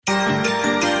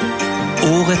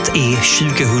Året är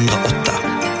 2008.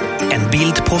 En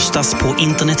bild postas på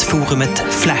internetforumet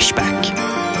Flashback.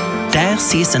 Där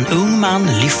ses en ung man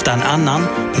lyfta en annan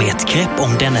med ett grepp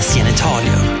om dennes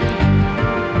genitalier.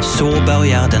 Så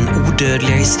börjar den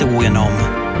odödliga historien om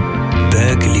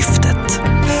böglyftet.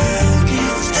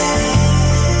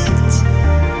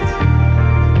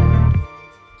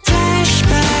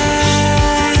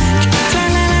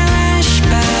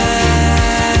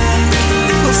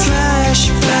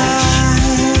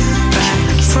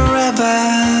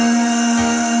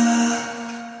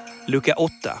 Lucka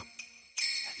 8.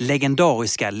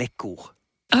 Legendariska läckor.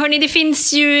 Hörrni, det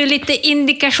finns ju lite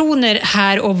indikationer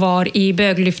här och var i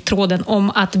böglyfttråden om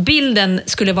att bilden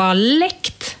skulle vara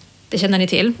läckt. Det känner ni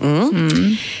till?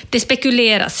 Det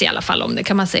spekuleras i alla fall om det,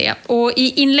 kan man säga. Och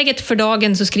i inlägget för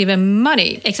dagen så skriver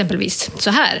Money exempelvis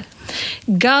så här: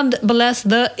 God bless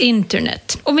the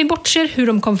internet. Om vi bortser hur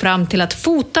de kom fram till att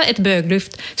fota ett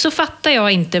böglyft så fattar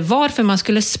jag inte varför man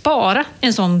skulle spara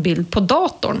en sån bild på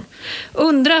datorn.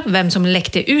 Undra vem som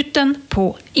läckte ut den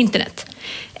på internet.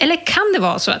 Eller kan det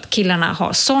vara så att killarna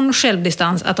har sån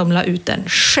självdistans att de la ut den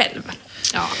själv?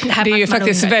 Ja, det är ju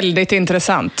faktiskt väldigt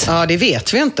intressant. Ja, det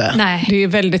vet vi inte. Nej. Det är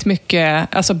väldigt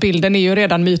mycket, alltså bilden är ju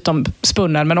redan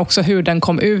mytomspunnen, men också hur den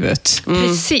kom ut.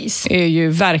 Precis. Är ju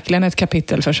verkligen ett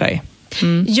kapitel för sig.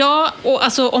 Ja, och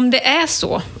alltså om det är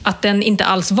så att den inte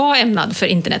alls var ämnad för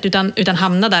internet utan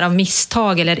hamnade där av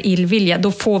misstag eller illvilja,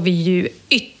 då får vi ju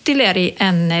ytterligare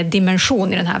en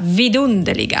dimension i den här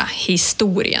vidunderliga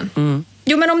historien.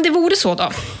 Jo, men om det vore så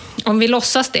då, om vi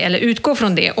låtsas det eller utgår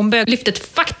från det, om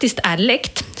böglyftet faktiskt är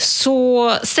läckt,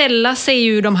 så sällar sig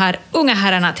ju de här unga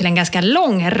herrarna till en ganska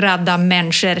lång radda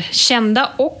människor, kända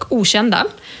och okända,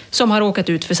 som har råkat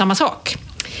ut för samma sak.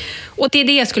 Och det är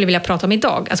det jag skulle vilja prata om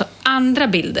idag. Alltså andra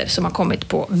bilder som har kommit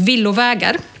på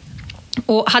villovägar.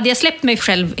 Och hade jag släppt mig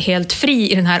själv helt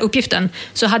fri i den här uppgiften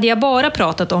så hade jag bara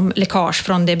pratat om läckage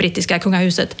från det brittiska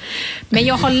kungahuset. Men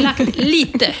jag har lagt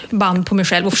lite band på mig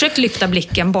själv och försökt lyfta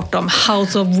blicken bortom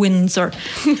House of Windsor.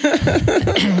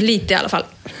 Lite i alla fall.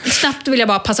 Snabbt vill jag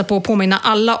bara passa på att påminna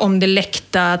alla om det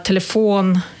läckta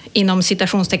telefon inom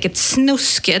citationstecket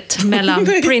snusket mellan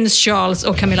Prince Charles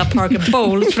och Camilla Parker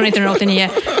Bowles från 1989.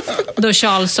 Då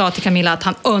Charles sa till Camilla att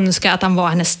han önskade att han var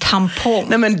hennes tampong.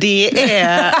 Nej, men det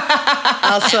är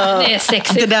alltså, det är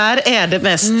sexigt. Det där är det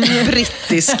mest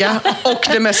brittiska och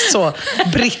det mest så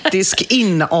brittisk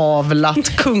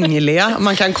inavlat kungliga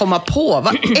man kan komma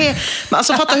på.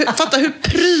 Alltså fatta hur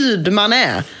pryd man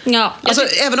är. Ja, alltså,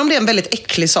 även om det är en väldigt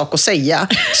äcklig sak att säga,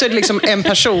 så är det liksom en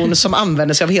person som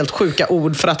använder sig av helt sjuka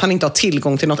ord för att han inte har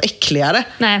tillgång till något äckligare.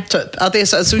 Nej. Typ. Att det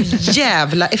är så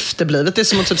jävla efterblivet. Det är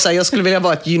som att typ säga, jag skulle vilja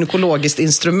vara ett gynekologiskt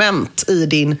instrument i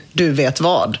din du vet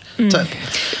vad. Typ.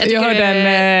 Jag hörde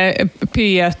en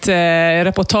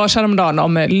P1-reportage häromdagen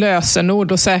om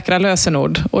lösenord och säkra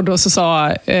lösenord. Och då så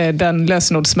sa den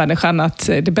lösenordsmänniskan att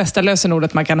det bästa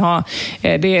lösenordet man kan ha,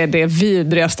 det är det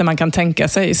vidrigaste man kan tänka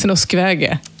sig,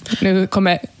 snuskväge. Nu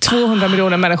kommer 200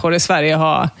 miljoner människor i Sverige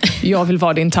ha jag vill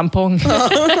vara din tampong.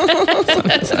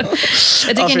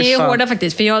 Jag tycker ni är hårda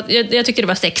faktiskt, för jag tyckte det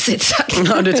var sexigt sagt.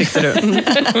 Ja, det tyckte du.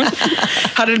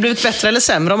 Hade det blivit bättre eller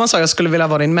sämre om man sa jag skulle vilja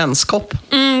vara din menskopp?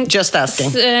 Just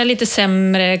asking. Lite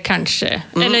sämre kanske.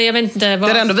 Eller jag vet inte vad.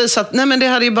 Det hade ändå visat, nej men det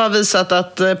hade ju bara visat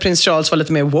att prins Charles var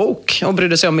lite mer woke och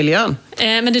brydde sig om miljön.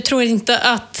 Men du tror inte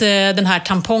att den här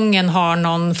tampongen har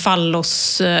någon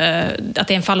fallos, att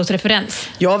det är en fallosreferens?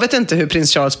 Jag vet inte hur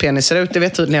prins Charles penis ser ut, det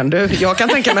vet tydligen du. Jag kan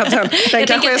tänka mig att den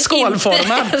kanske är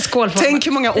skålformad. Tänk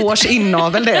hur många års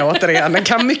inavel det är återigen. Den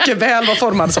kan mycket väl vara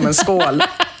formad som en skål.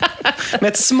 Med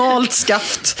ett smalt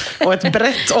skaft och ett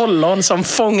brett ollon som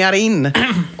fångar in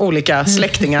olika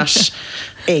släktingars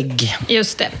ägg.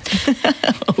 Just det.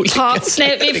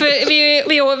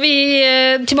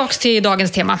 Vi tillbaks till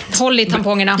dagens tema. Håll i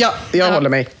tampongerna. Ja, jag håller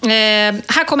mig.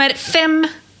 Här kommer 5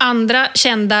 andra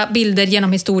kända bilder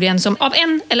genom historien som av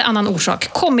en eller annan orsak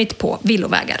kommit på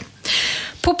villovägar.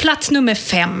 På plats nummer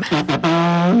 5.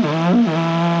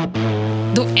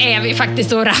 Då är vi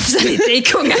faktiskt och rafsar lite i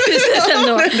kungahuset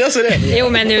ändå. Jo,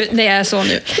 men nu, det är så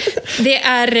nu. Det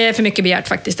är för mycket begärt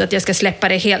faktiskt att jag ska släppa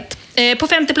det helt. På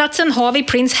 5:e platsen har vi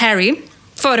Prince Harry.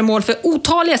 Föremål för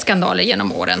otaliga skandaler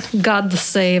genom åren. God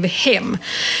save him.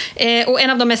 Och en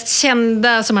av de mest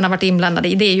kända som han har varit inblandad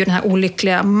i, det är ju den här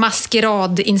olyckliga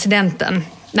maskeradincidenten.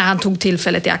 När han tog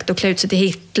tillfället i akt och klä ut sig till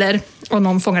Hitler. Och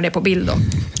någon fångar det på bild då.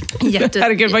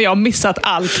 Herregud vad jag har missat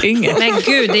allting. Men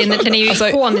gud, den är ju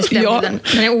ikonisk den bilden.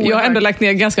 Jag har ändå lagt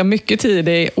ner ganska mycket tid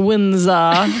i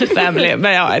Windsor Family.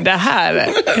 Men det här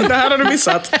har du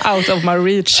missat. Out of my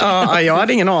reach. Ja, jag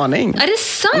hade ingen aning. Är det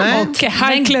sant? Och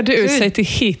han klädde ut sig till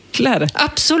Hitler.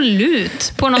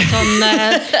 Absolut. På någon sån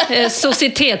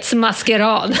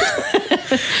societetsmaskerad.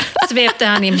 Svepte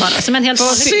han in bara. Som en helt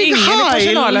Sig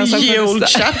personalen som kunde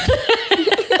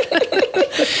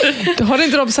har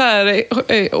inte de så här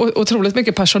otroligt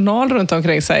mycket personal runt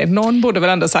omkring sig? Någon borde väl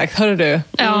ändå sagt, hörru du,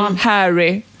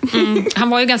 Harry. Han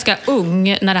var ju ganska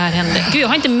ung när det här hände. Gud, jag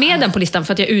har inte med den på listan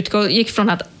för att jag utgick från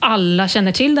att alla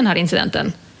känner till den här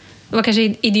incidenten. Det var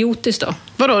kanske idiotiskt då.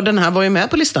 Vadå, den här var ju med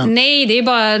på listan? Nej, det är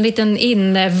bara en liten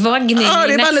invagning. Ja,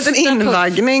 det är bara en liten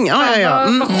invagning. Ja.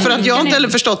 För att jag har inte heller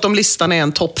förstått om listan är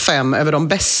en topp 5 över de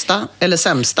bästa eller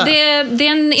sämsta. Det är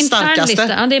en intern lista.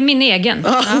 Ja, det är min egen.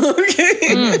 Ja.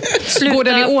 Går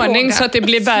den i ordning så att det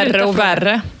blir värre och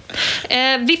värre?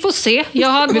 Vi får se. Jag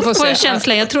har gått på en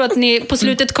känsla. Jag tror att ni på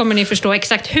slutet kommer ni förstå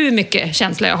exakt hur mycket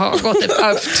känsla jag har gått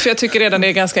efter. För jag tycker redan det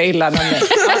är ganska illa.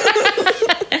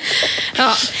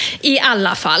 Ja, i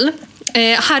alla fall.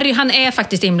 Harry, han är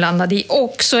faktiskt inblandad i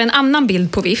också en annan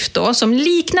bild på vift då, som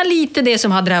liknar lite det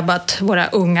som har drabbat våra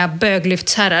unga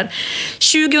böglyftsherrar.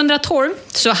 2012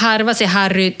 så harvar sig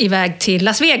Harry iväg till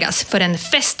Las Vegas för en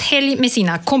festhelg med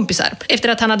sina kompisar. Efter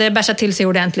att han hade bärsat till sig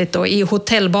ordentligt då i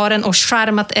hotellbaren och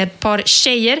charmat ett par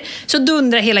tjejer så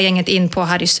dundrar hela gänget in på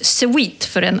Harrys suite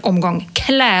för en omgång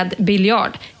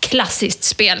klädbiljard. Klassiskt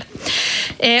spel.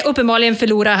 Uppenbarligen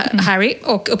förlorar Harry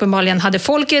och uppenbarligen hade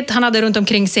folket han hade runt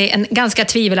omkring sig en ganska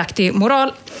tvivelaktig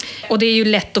moral. Och det är ju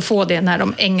lätt att få det när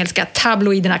de engelska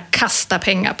tabloiderna kastar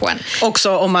pengar på en.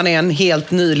 Också om man är en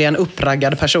helt nyligen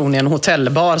uppraggad person i en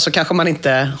hotellbar så kanske man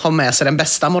inte har med sig den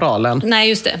bästa moralen. Nej,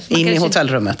 just det. In i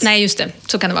hotellrummet. Nej, just det.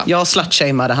 Så kan det vara. Jag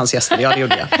slutshameade hans gäster, ja det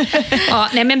gjorde jag. Ja,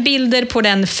 nej, men bilder på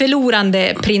den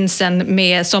förlorande prinsen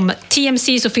med, som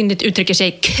TMC så fyndigt uttrycker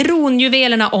sig,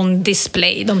 kronjuvelerna on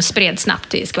display. De spred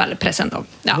snabbt i skvallerpressen då.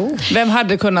 Ja. Vem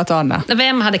hade kunnat ana?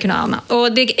 Vem hade kunnat ana?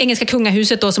 Och det engelska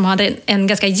kungahuset då som hade en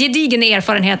ganska gedigen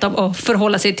erfarenhet av att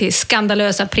förhålla sig till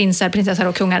skandalösa prinsar, prinsessor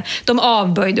och kungar. De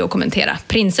avböjde att kommentera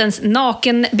prinsens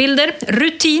nakenbilder.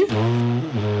 Rutin.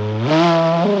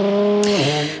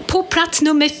 På plats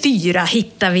nummer 4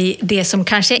 hittar vi det som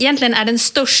kanske egentligen är den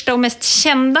största och mest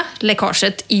kända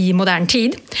läckaget i modern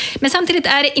tid. Men samtidigt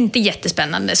är det inte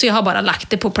jättespännande så jag har bara lagt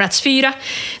det på plats 4.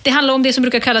 Det handlar om det som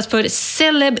brukar kallas för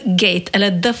Celebgate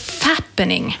eller The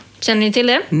Fappening. Känner ni till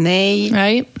det?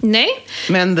 Nej.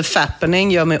 Men The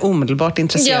Fappening gör mig omedelbart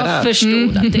intresserad. Jag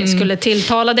förstod att det skulle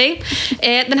tilltala dig.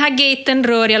 Den här gaten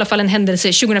rör i alla fall en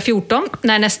händelse 2014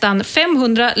 när nästan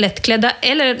 500 lättklädda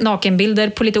eller nakenbilder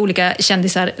på lite olika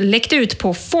kändisar läckte ut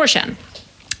på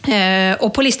 4chan.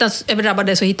 Och på listan över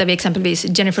drabbade så hittar vi exempelvis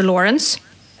Jennifer Lawrence.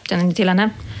 Känner ni till henne?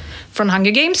 Från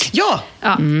Hunger Games. Ja.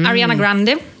 Ariana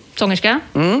Grande, sångerska.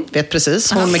 Vet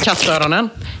precis. Hon med kattöronen.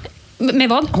 Med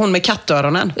vad? Hon med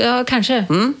kattöronen. Ja, kanske.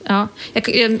 Ja.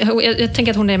 Jag tänker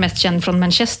att hon är mest känd från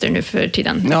Manchester nu för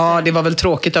tiden. Ja, det var väl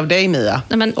tråkigt av dig, Mia.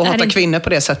 Nej, men att hata kvinnor på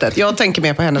det sättet. Jag tänker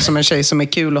mer på henne som en tjej som är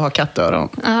kul och har kattöron.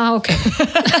 Okej.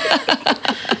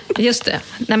 Just det.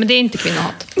 Nej, men det är inte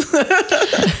kvinnohat.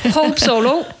 Hope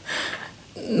Solo,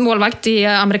 målvakt i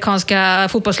amerikanska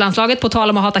fotbollslandslaget, på tal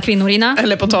om att hata kvinnor innan.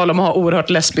 Eller på tal om att ha oerhört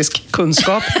lesbisk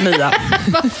kunskap, Mia.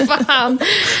 Vad fan?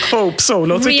 Hope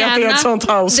Solo, tycker att det är ett sånt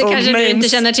household det kanske names. Du inte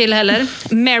känner till heller.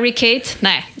 Mary-Kate,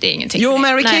 nej, det är ingenting. Jo,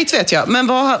 Mary-Kate vet jag. Men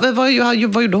vad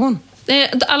gjorde hon?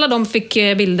 Alla de fick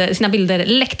sina bilder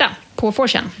läckta på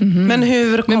 4chan. Men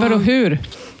hur?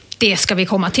 Det ska vi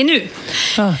komma till nu.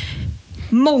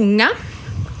 Många,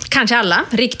 kanske alla,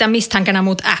 riktar misstankarna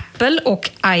mot Apple och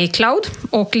iCloud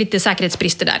och lite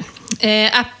säkerhetsbrister där.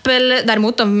 Apple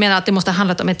däremot, de menar att det måste ha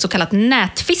handlat om ett så kallat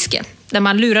nätfiske där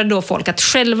man lurade då folk att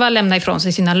själva lämna ifrån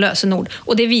sig sina lösenord,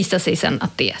 och det visade sig sen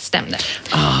att det stämde.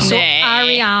 Så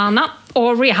Ariana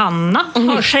och Rihanna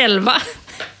har själva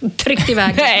tryckt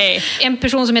iväg. En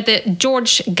person som heter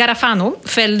George Garafano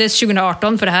fälldes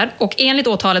 2018 för det här, och enligt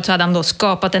åtalet så hade han då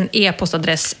skapat en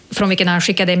e-postadress från vilken han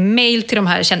skickade mail till de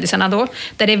här kändisarna då,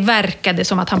 där det verkade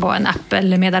som att han var en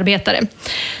Apple-medarbetare.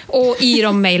 Och i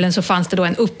de mailen så fanns det då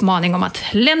en uppmaning om att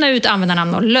lämna ut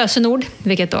användarnamn och lösenord,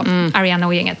 vilket då Ariana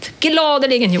och gänget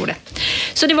gladeligen gjorde.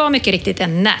 Så det var mycket riktigt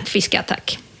en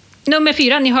nätfiskeattack. Nummer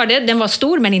 4, ni hörde, den var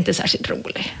stor men inte särskilt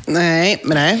rolig. Nej,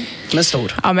 men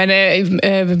stor. Ja,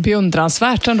 men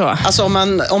beundransvärt ändå. Alltså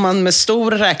om man med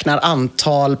stor räknar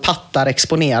antal pattar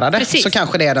exponerade. Precis. Så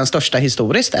kanske det är den största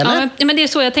historiskt, eller? Ja, men det är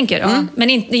så jag tänker. Ja. Men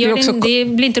det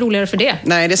blir inte roligare för det.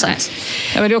 Nej, det är sant.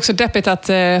 Ja, men det är också deppigt att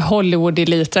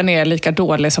Hollywood-eliten är lika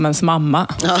dålig som ens mamma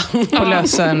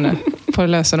på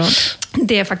lösenord.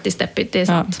 Det är faktiskt deppigt, det är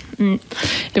sant. Ja.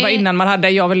 Det var innan man hade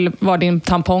jag vill vara din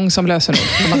tampong som lösenord.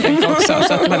 Man tänkte också,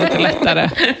 så att det var lite lättare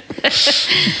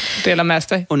dela med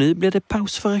sig. Och nu blir det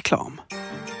paus för reklam.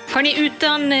 Hörrni,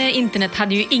 utan internet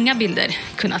hade ju inga bilder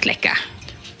kunnat läcka.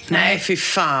 Nej, fy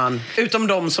fan. Utom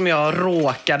de som jag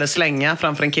råkade slänga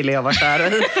framför en kille jag var där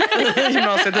i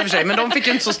gymnasiet i och för sig. Men de fick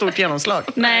ju inte så stort genomslag.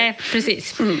 Nej,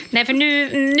 precis. Nej, för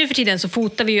nu för tiden så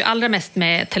fotar vi ju allra mest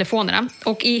med telefonerna.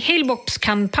 Och i Halebop's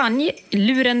kampanj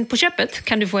Luren på köpet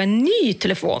kan du få en ny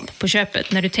telefon på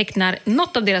köpet när du tecknar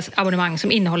något av deras abonnemang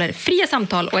som innehåller fria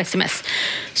samtal och sms.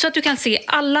 Så att du kan se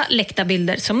alla läckta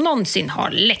bilder som någonsin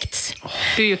har läckts.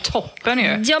 Det är ju toppen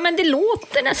ju. Ja, men det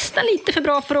låter nästan lite för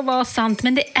bra för att vara sant,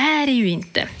 men det är det ju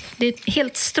inte. Det är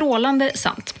helt strålande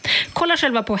sant. Kolla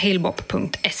själva på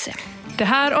halebop.se. Det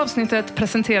här avsnittet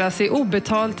presenteras i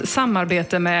obetalt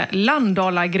samarbete med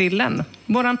Landala-grillen.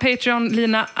 Våran Patreon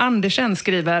Lina Andersen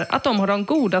skriver att de har de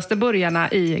godaste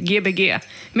burgarna i Gbg.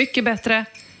 Mycket bättre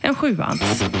än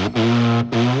 7ans.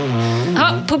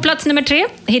 Ja, på plats nummer 3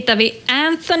 hittar vi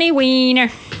Anthony Weiner.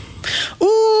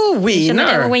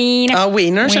 Wiener. Ja,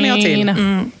 Wiener känner jag till.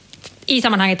 I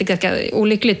sammanhanget ett ganska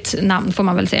olyckligt namn får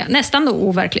man väl säga. Nästan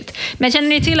overkligt. Men känner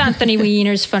ni till Anthony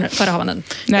Wieners förehavanden?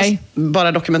 Nej.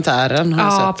 Bara dokumentären har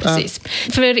jag sett. Precis.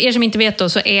 För er som inte vet då,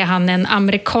 så är han en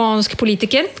amerikansk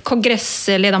politiker,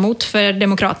 kongressledamot för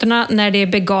Demokraterna när det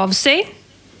begav sig.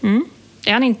 Det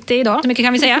är han inte idag, så mycket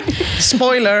kan vi säga.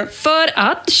 Spoiler! För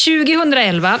att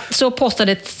 2011 så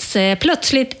postades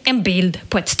plötsligt en bild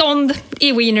på ett stånd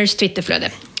i Wieners Twitterflöde.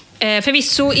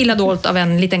 Förvisso illa dolt av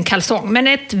en liten kalsong, men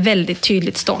ett väldigt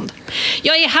tydligt stånd.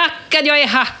 Jag är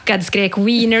hackad, skrek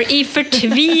Wiener i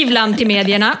förtvivlan till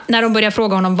medierna när de började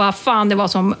fråga honom vad fan det var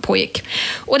som pågick.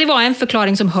 Och det var en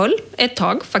förklaring som höll ett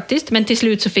tag faktiskt, men till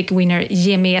slut så fick Wiener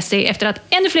ge med sig efter att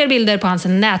ännu fler bilder på hans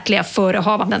nätliga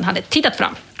förehavanden hade tittat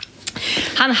fram.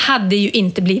 Han hade ju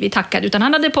inte blivit hackad, utan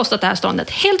han hade postat det här ståndet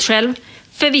helt själv,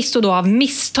 förvisso då av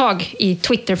misstag i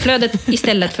Twitterflödet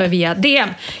istället för via DM.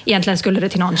 Egentligen skulle det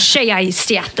till någon tjeja i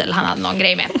Seattle han hade någon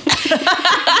grej med.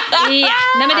 Nej,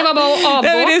 men det var bara att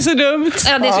avgå. Det är så dumt.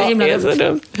 Ja, det är så himla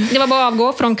dumt. Det var bara att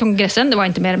avgå från kongressen. Det var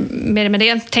inte mer med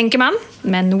det, tänker man.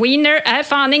 Men Wiener är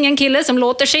fan ingen kille som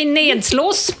låter sig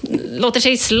nedslås, låter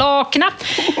sig slakna.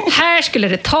 Här skulle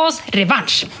det tas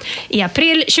revansch. I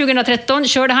april 2013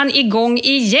 körde han igång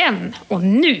igen. Och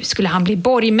nu skulle han bli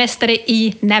borgmästare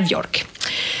i New York.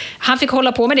 Han fick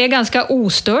hålla på med det ganska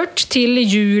ostört till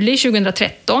juli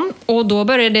 2013. Och då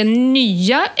började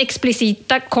nya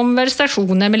explicita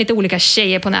konversationer med lite olika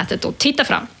tjejer på nätet att titta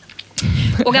fram.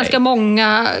 Och ganska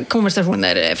många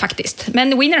konversationer faktiskt.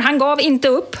 Men Wiener, han gav inte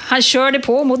upp. Han körde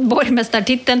på mot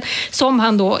borgmästartiteln som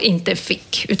han då inte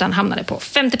fick, utan hamnade på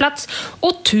 5:e plats.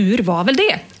 Och tur var väl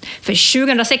det. För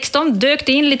 2016 dök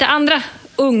det in lite andra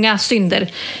unga synder.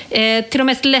 Till de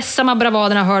mest ledsamma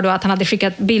bravaderna hör då att han hade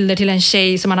skickat bilder till en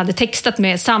tjej som han hade textat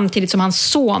med samtidigt som hans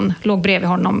son låg bredvid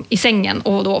honom i sängen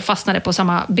och då fastnade på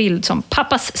samma bild som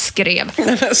pappas skrev.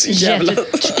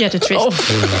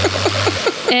 Jättetrist.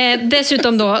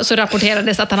 Dessutom då så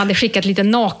rapporterades att han hade skickat lite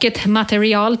naket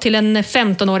material till en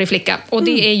 15-årig flicka. Och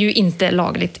det är ju inte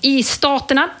lagligt i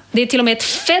staterna. Det är till och med ett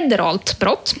federalt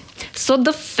brott. Så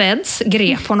The Feds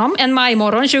grep honom en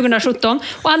majmorgon 2017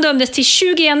 och han dömdes till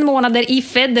 21 månader i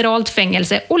federalt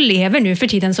fängelse och lever nu för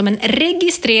tiden som en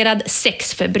registrerad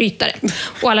sexförbrytare.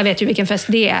 Och alla vet ju vilken fest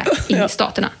det är i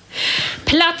staterna.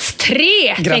 Plats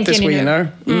 3, grattis Wiener.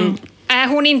 Är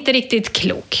hon inte riktigt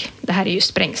klok? Det här är ju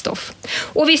sprängstoff.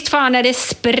 Och visst fan är det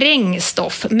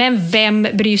sprängstoff, men vem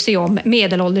bryr sig om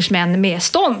medelålders män med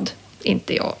stånd?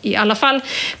 Inte jag i alla fall.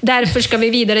 Därför ska vi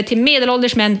vidare till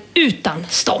medelålders män utan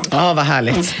stånd. Ja, vad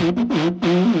härligt.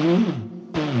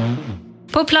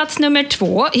 På plats nummer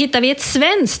 2 hittar vi ett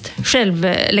svenskt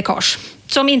självläckage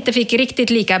som inte fick riktigt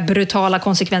lika brutala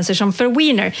konsekvenser som för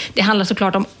Wiener. Det handlar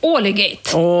såklart om Allygate.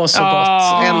 Så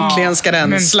gott. Äntligen ska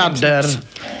den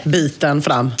sladderbiten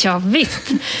fram. Ja, visst.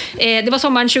 Det var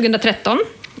sommaren 2013.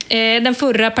 Den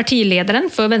förra partiledaren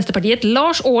för Vänsterpartiet,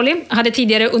 Lars Ohly, hade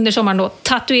tidigare under sommaren då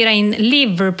tatuerat in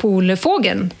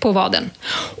Liverpool-fågeln på vaden.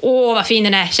 Åh, vad fin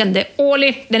den är, kände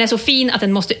Ohly. Den är så fin att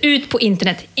den måste ut på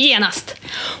internet genast.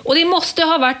 Och det måste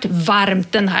ha varit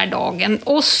varmt den här dagen.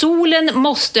 Och solen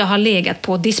måste ha legat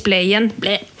på displayen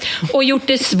och gjort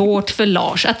det svårt för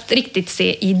Lars att riktigt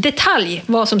se i detalj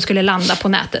vad som skulle landa på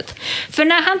nätet. För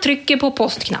när han trycker på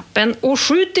postknappen och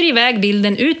skjuter iväg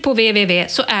bilden ut på www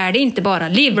så är det inte bara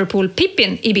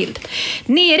Liverpool-Pippin i bild.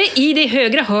 Nere i det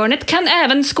högra hörnet kan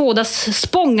även skådas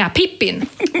Spånga-Pippin,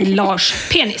 Lars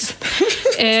penis.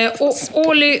 Och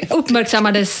Ohly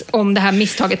uppmärksammades om det här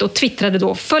misstaget och twittrade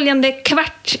då följande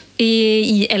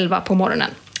 11:15 på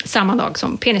morgonen, samma dag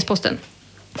som penisposten.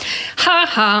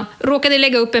 Haha, råkade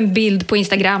lägga upp en bild på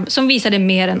Instagram som visade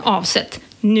mer än avsett.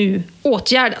 Nu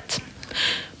åtgärdat.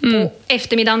 På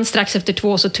eftermiddagen strax efter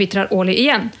 2 så twittrar Ohly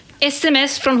igen.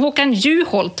 SMS från Håkan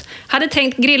Juholt. Hade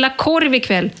tänkt grilla korv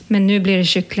ikväll, men nu blir det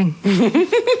kyckling.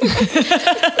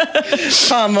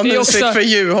 Fan vad musik för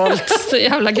Juholt. Så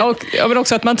jävla gött. Och jag vill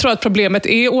också att man tror att problemet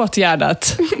är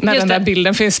åtgärdat när den där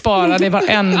bilden finns sparad i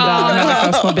varenda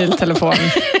människans mobiltelefon.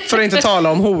 För att inte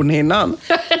tala om hornhinnan.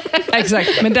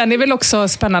 Exakt, men den är väl också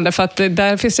spännande för att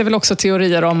där finns det väl också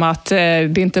teorier om att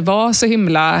det inte var så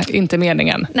himla inte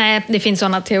meningen. Nej, det finns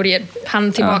sådana teorier.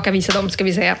 Han tillbakavisar dem, ska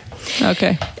vi säga.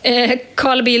 Okej.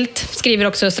 Carl Bildt skriver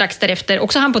också strax därefter,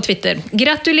 också han på Twitter.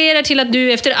 Gratulerar till att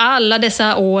du efter alla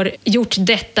dessa år gjort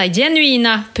detta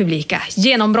genuina publika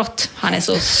genombrott. Han är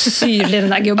så syrlig den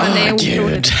där gubben, det är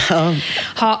otroligt.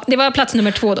 Ja, det var plats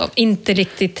nummer 2 då. Inte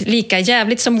riktigt lika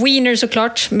jävligt som Wiener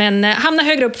såklart, men hamna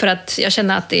högre upp för att jag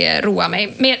känner att det roar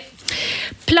mig mer.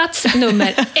 Plats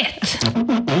nummer 1.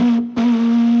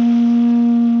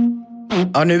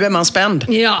 Ja, nu är man spänd.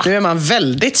 Ja. Nu är man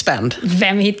väldigt spänd.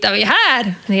 Vem hittar vi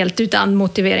här? Helt utan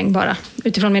motivering bara,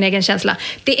 utifrån min egen känsla.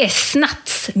 Det är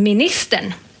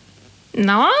snatsministern.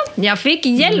 Ja, jag fick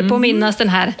hjälp att minnas den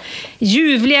här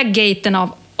ljuvliga gaten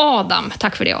av Adam.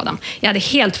 Tack för det, Adam. Jag hade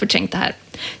helt förträngt det här.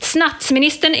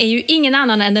 Snatsministern är ju ingen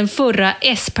annan än den förra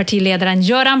S-partiledaren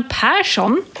Göran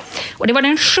Persson. Och det var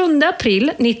den 7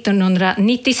 april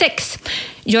 1996.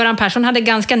 Göran Persson hade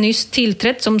ganska nyss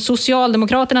tillträtt som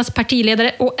Socialdemokraternas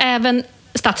partiledare och även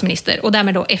statsminister och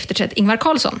därmed då efterträtt Ingvar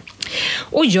Carlsson.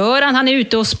 Och Göran, han är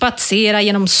ute och spatserar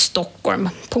genom Stockholm,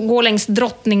 går längs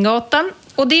Drottninggatan,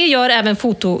 och det gör även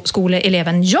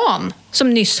fotoskoleeleven Jan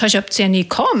som nyss har köpt sig en ny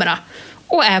kamera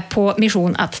och är på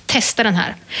mission att testa den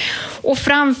här. Och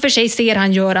framför sig ser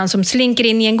han Göran som slinker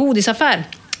in i en godisaffär.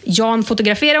 Jan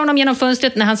fotograferar honom genom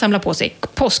fönstret när han samlar på sig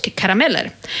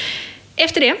påskkarameller.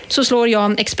 Efter det så slår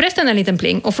Jan Expressen en liten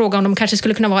pling och frågar om de kanske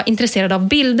skulle kunna vara intresserade av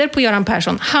bilder på Göran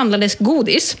Persson handlades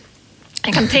godis.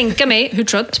 Jag kan tänka mig hur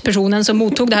trött personen som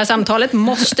mottog det här samtalet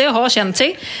måste ha känt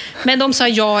sig. Men de sa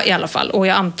ja i alla fall, och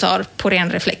jag antar på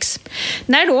ren reflex.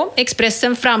 När då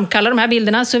Expressen framkallar de här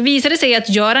bilderna så visar det sig att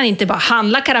Göran inte bara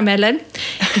handlar karameller.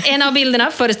 En av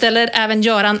bilderna föreställer även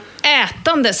Göran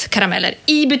ätandes karameller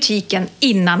i butiken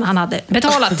innan han hade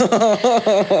betalat.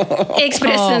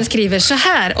 Expressen skriver så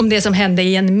här om det som hände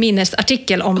i en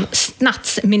minnesartikel om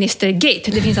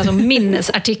Snatsministergate. Det finns alltså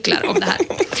minnesartiklar om det här.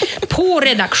 På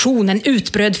redaktionen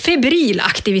utbröd febril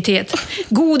aktivitet.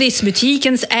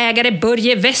 Godisbutikens ägare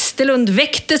Börje Westerlund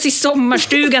väcktes i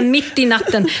sommarstugan mitt i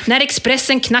natten när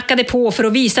Expressen knackade på för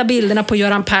att visa bilderna på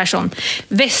Göran Persson.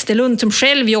 Westerlund, som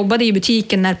själv jobbade i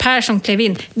butiken när Persson klev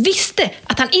in, visste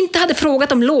att han inte hade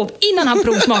frågat om lov innan han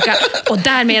provsmakade, och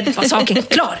därmed var saken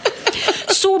klar.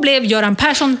 Så blev Göran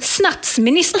Persson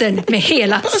snatsministern med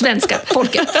hela svenska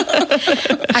folket.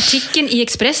 Artikeln i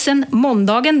Expressen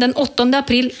måndagen den 8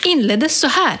 april inleddes så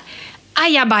här.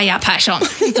 Ajabaja Persson.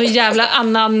 Så jävla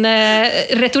annan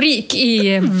retorik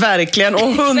i... Verkligen, och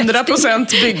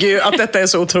 100% bygger ju att detta är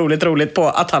så otroligt roligt på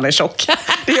att han är tjock.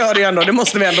 Det gör det ju ändå, det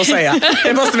måste vi ändå säga.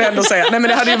 Nej, men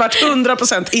det hade ju varit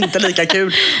 100% inte lika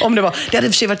kul om det var... Det hade i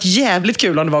och för sig varit jävligt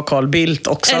kul om det var Carl Bildt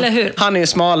också. Eller hur? Han är ju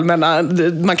smal, men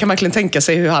man kan verkligen tänka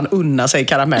sig hur han unnar sig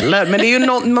karameller. Men det är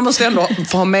ju man måste ändå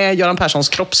få ha med Göran Perssons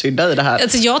kroppshydda i det här.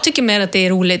 Alltså jag tycker mer att det är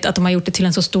roligt att de har gjort det till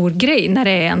en så stor grej när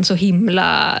det är en så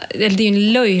himla... Det är ju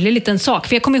en löjlig liten sak.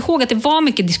 För jag kommer ihåg att det var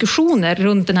mycket diskussioner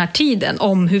runt den här tiden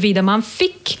om huruvida man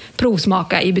fick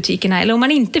provsmaka i butikerna eller om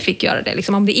man inte fick göra det.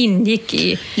 Liksom om det ingick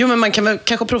i... Jo, men man kan väl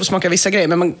kanske provsmaka vissa grejer,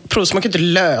 men man provsmakar inte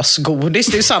lösgodis.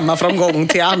 Det är ju samma från gång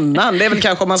till annan. Det är väl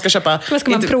kanske om man ska köpa... Vad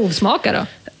ska man provsmaka då?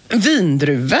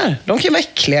 Vindruvor. De kan vara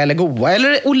äckliga eller goda.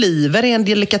 Eller oliver i en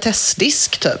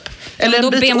delikatessdisk typ. Eller ja,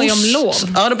 då ber man ju om lov.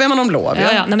 Ja, då ber man om lov.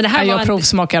 Ja. Nej, men det här jag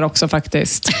provsmakar också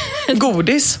faktiskt.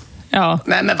 Godis. Ja.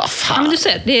 Nej, men vad fan. Ja, men du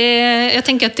ser, jag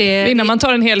tänker att det... Innan man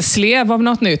tar en hel slev av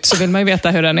något nytt så vill man ju veta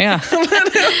hur den är.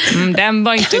 Den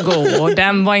var inte god, och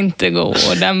den var inte god,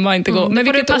 och den var inte god. Men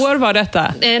vilket år var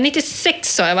detta?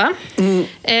 96 sa jag, va?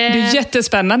 Det är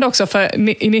jättespännande också, för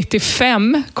i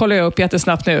 95, kollar jag upp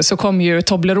jättesnabbt nu, så kom ju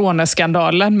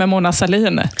Toblerone-skandalen med Mona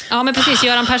Sahlin. Ja, men precis.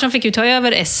 Göran Persson fick ju ta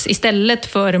över S istället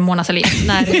för Mona Sahlin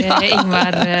när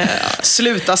Ingvar...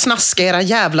 Sluta snaska era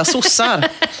jävla sossar.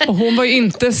 Och hon var ju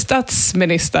inte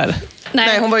statsminister.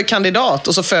 Nej, hon var ju kandidat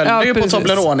och så följde ju på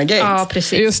Toblerone-gate. Ja,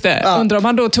 precis. Just det. Ja. Undrar om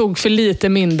han då tog för lite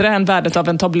mindre än värdet av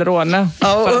en Toblerone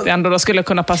för att det ändå då skulle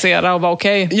kunna passera och vara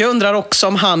okej. Jag undrar också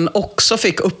om han också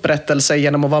fick upprättelse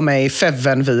genom att vara med i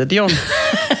Feven-videon.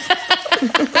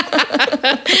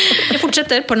 Jag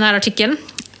fortsätter på den här artikeln.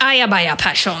 Ajabaja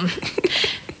Persson.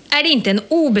 Är det inte en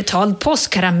obetald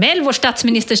påskkaramell vår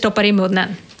statsminister stoppar i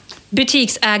munnen?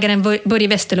 Butiksägaren Börje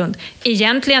Westerlund.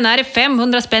 Egentligen är det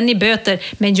 500 spänn i böter,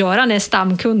 men Göran är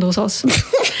stamkund hos oss.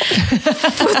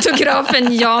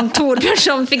 Fotografen Jan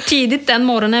Torbjörnsson fick tidigt den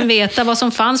morgonen veta vad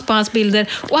som fanns på hans bilder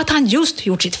och att han just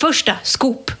gjort sitt första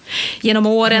scoop. Genom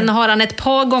åren har han ett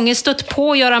par gånger stött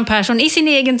på Göran Persson i sin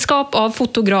egenskap av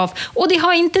fotograf, och det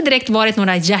har inte direkt varit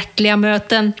några hjärtliga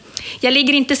möten. Jag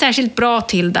ligger inte särskilt bra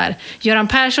till där. Göran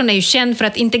Persson är ju känd för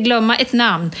att inte glömma ett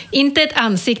namn, inte ett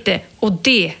ansikte, och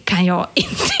det kan jag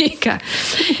intyga.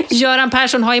 Göran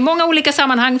Persson har i många olika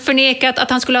sammanhang förnekat att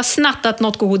han skulle ha snattat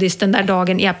något godis den där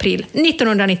dagen i april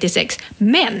 1996.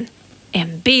 Men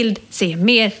en bild säger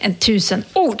mer än 1000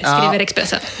 ord, skriver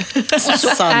Expressen. Och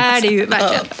så är det ju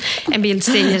verkligen. En bild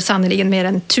säger sannoliken mer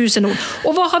än 1000 ord.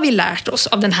 Och vad har vi lärt oss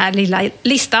av den här lilla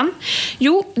listan?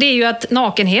 Jo, det är ju att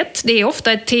nakenhet, det är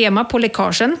ofta ett tema på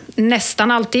läckagen.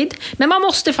 Nästan alltid. Men man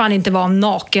måste fan inte vara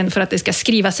naken för att det ska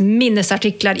skrivas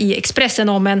minnesartiklar i Expressen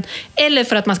om en, eller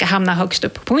för att man ska hamna högst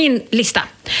upp på min lista.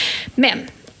 Men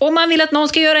om man vill att någon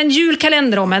ska göra en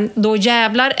julkalender om en, då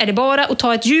jävlar är det bara att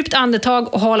ta ett djupt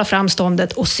andetag och hålla fram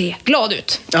ståndet och se glad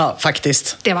ut. Ja,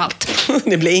 faktiskt. Det var allt.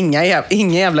 Det blir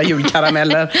inga jävla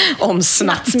julkarameller om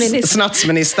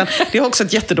snatsministern. Det är också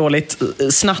ett jättedåligt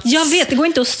snats... Jag vet, det går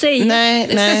inte att säga. Nej.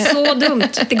 Det är så dumt.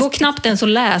 Det går knappt ens att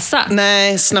läsa.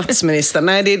 Nej, snatsministern.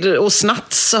 Nej, och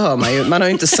snats hör man ju. Man har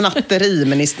ju inte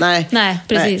snatteriminister. Nej,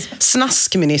 precis. Nej.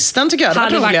 Snaskministern tycker jag, det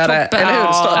var roligare. Eller hur?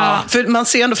 Ja. För man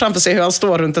ser ändå framför sig hur han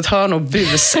står runt ett hörn och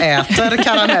busäter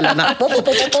karamellerna.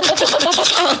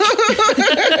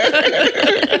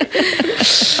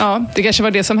 Ja, det kanske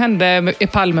var det som hände i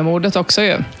Palmemordet också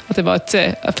ju. Att det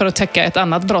var för att täcka ett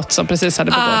annat brott som precis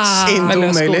hade begåtts. Inte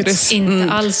omöjligt.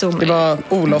 Inte alls omöjligt. Det var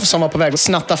Olof som var på väg att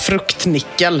snatta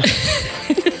fruktnickel.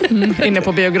 Inne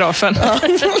på biografen.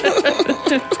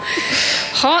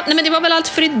 Ja, nej, men det var väl allt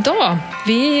för idag.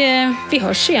 Vi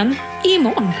hörs igen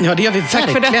imorgon. Ja, det gör vi verkligen.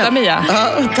 Tack för detta, Mia. Ja,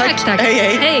 tack.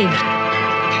 Hej.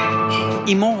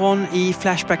 Imorgon i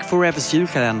Flashback Forevers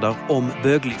julkalender om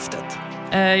böglyftet.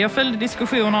 Jag följde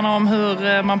diskussionerna om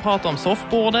hur man pratar om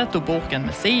soffbordet och burken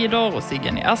med cider och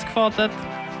ciggen i askfatet.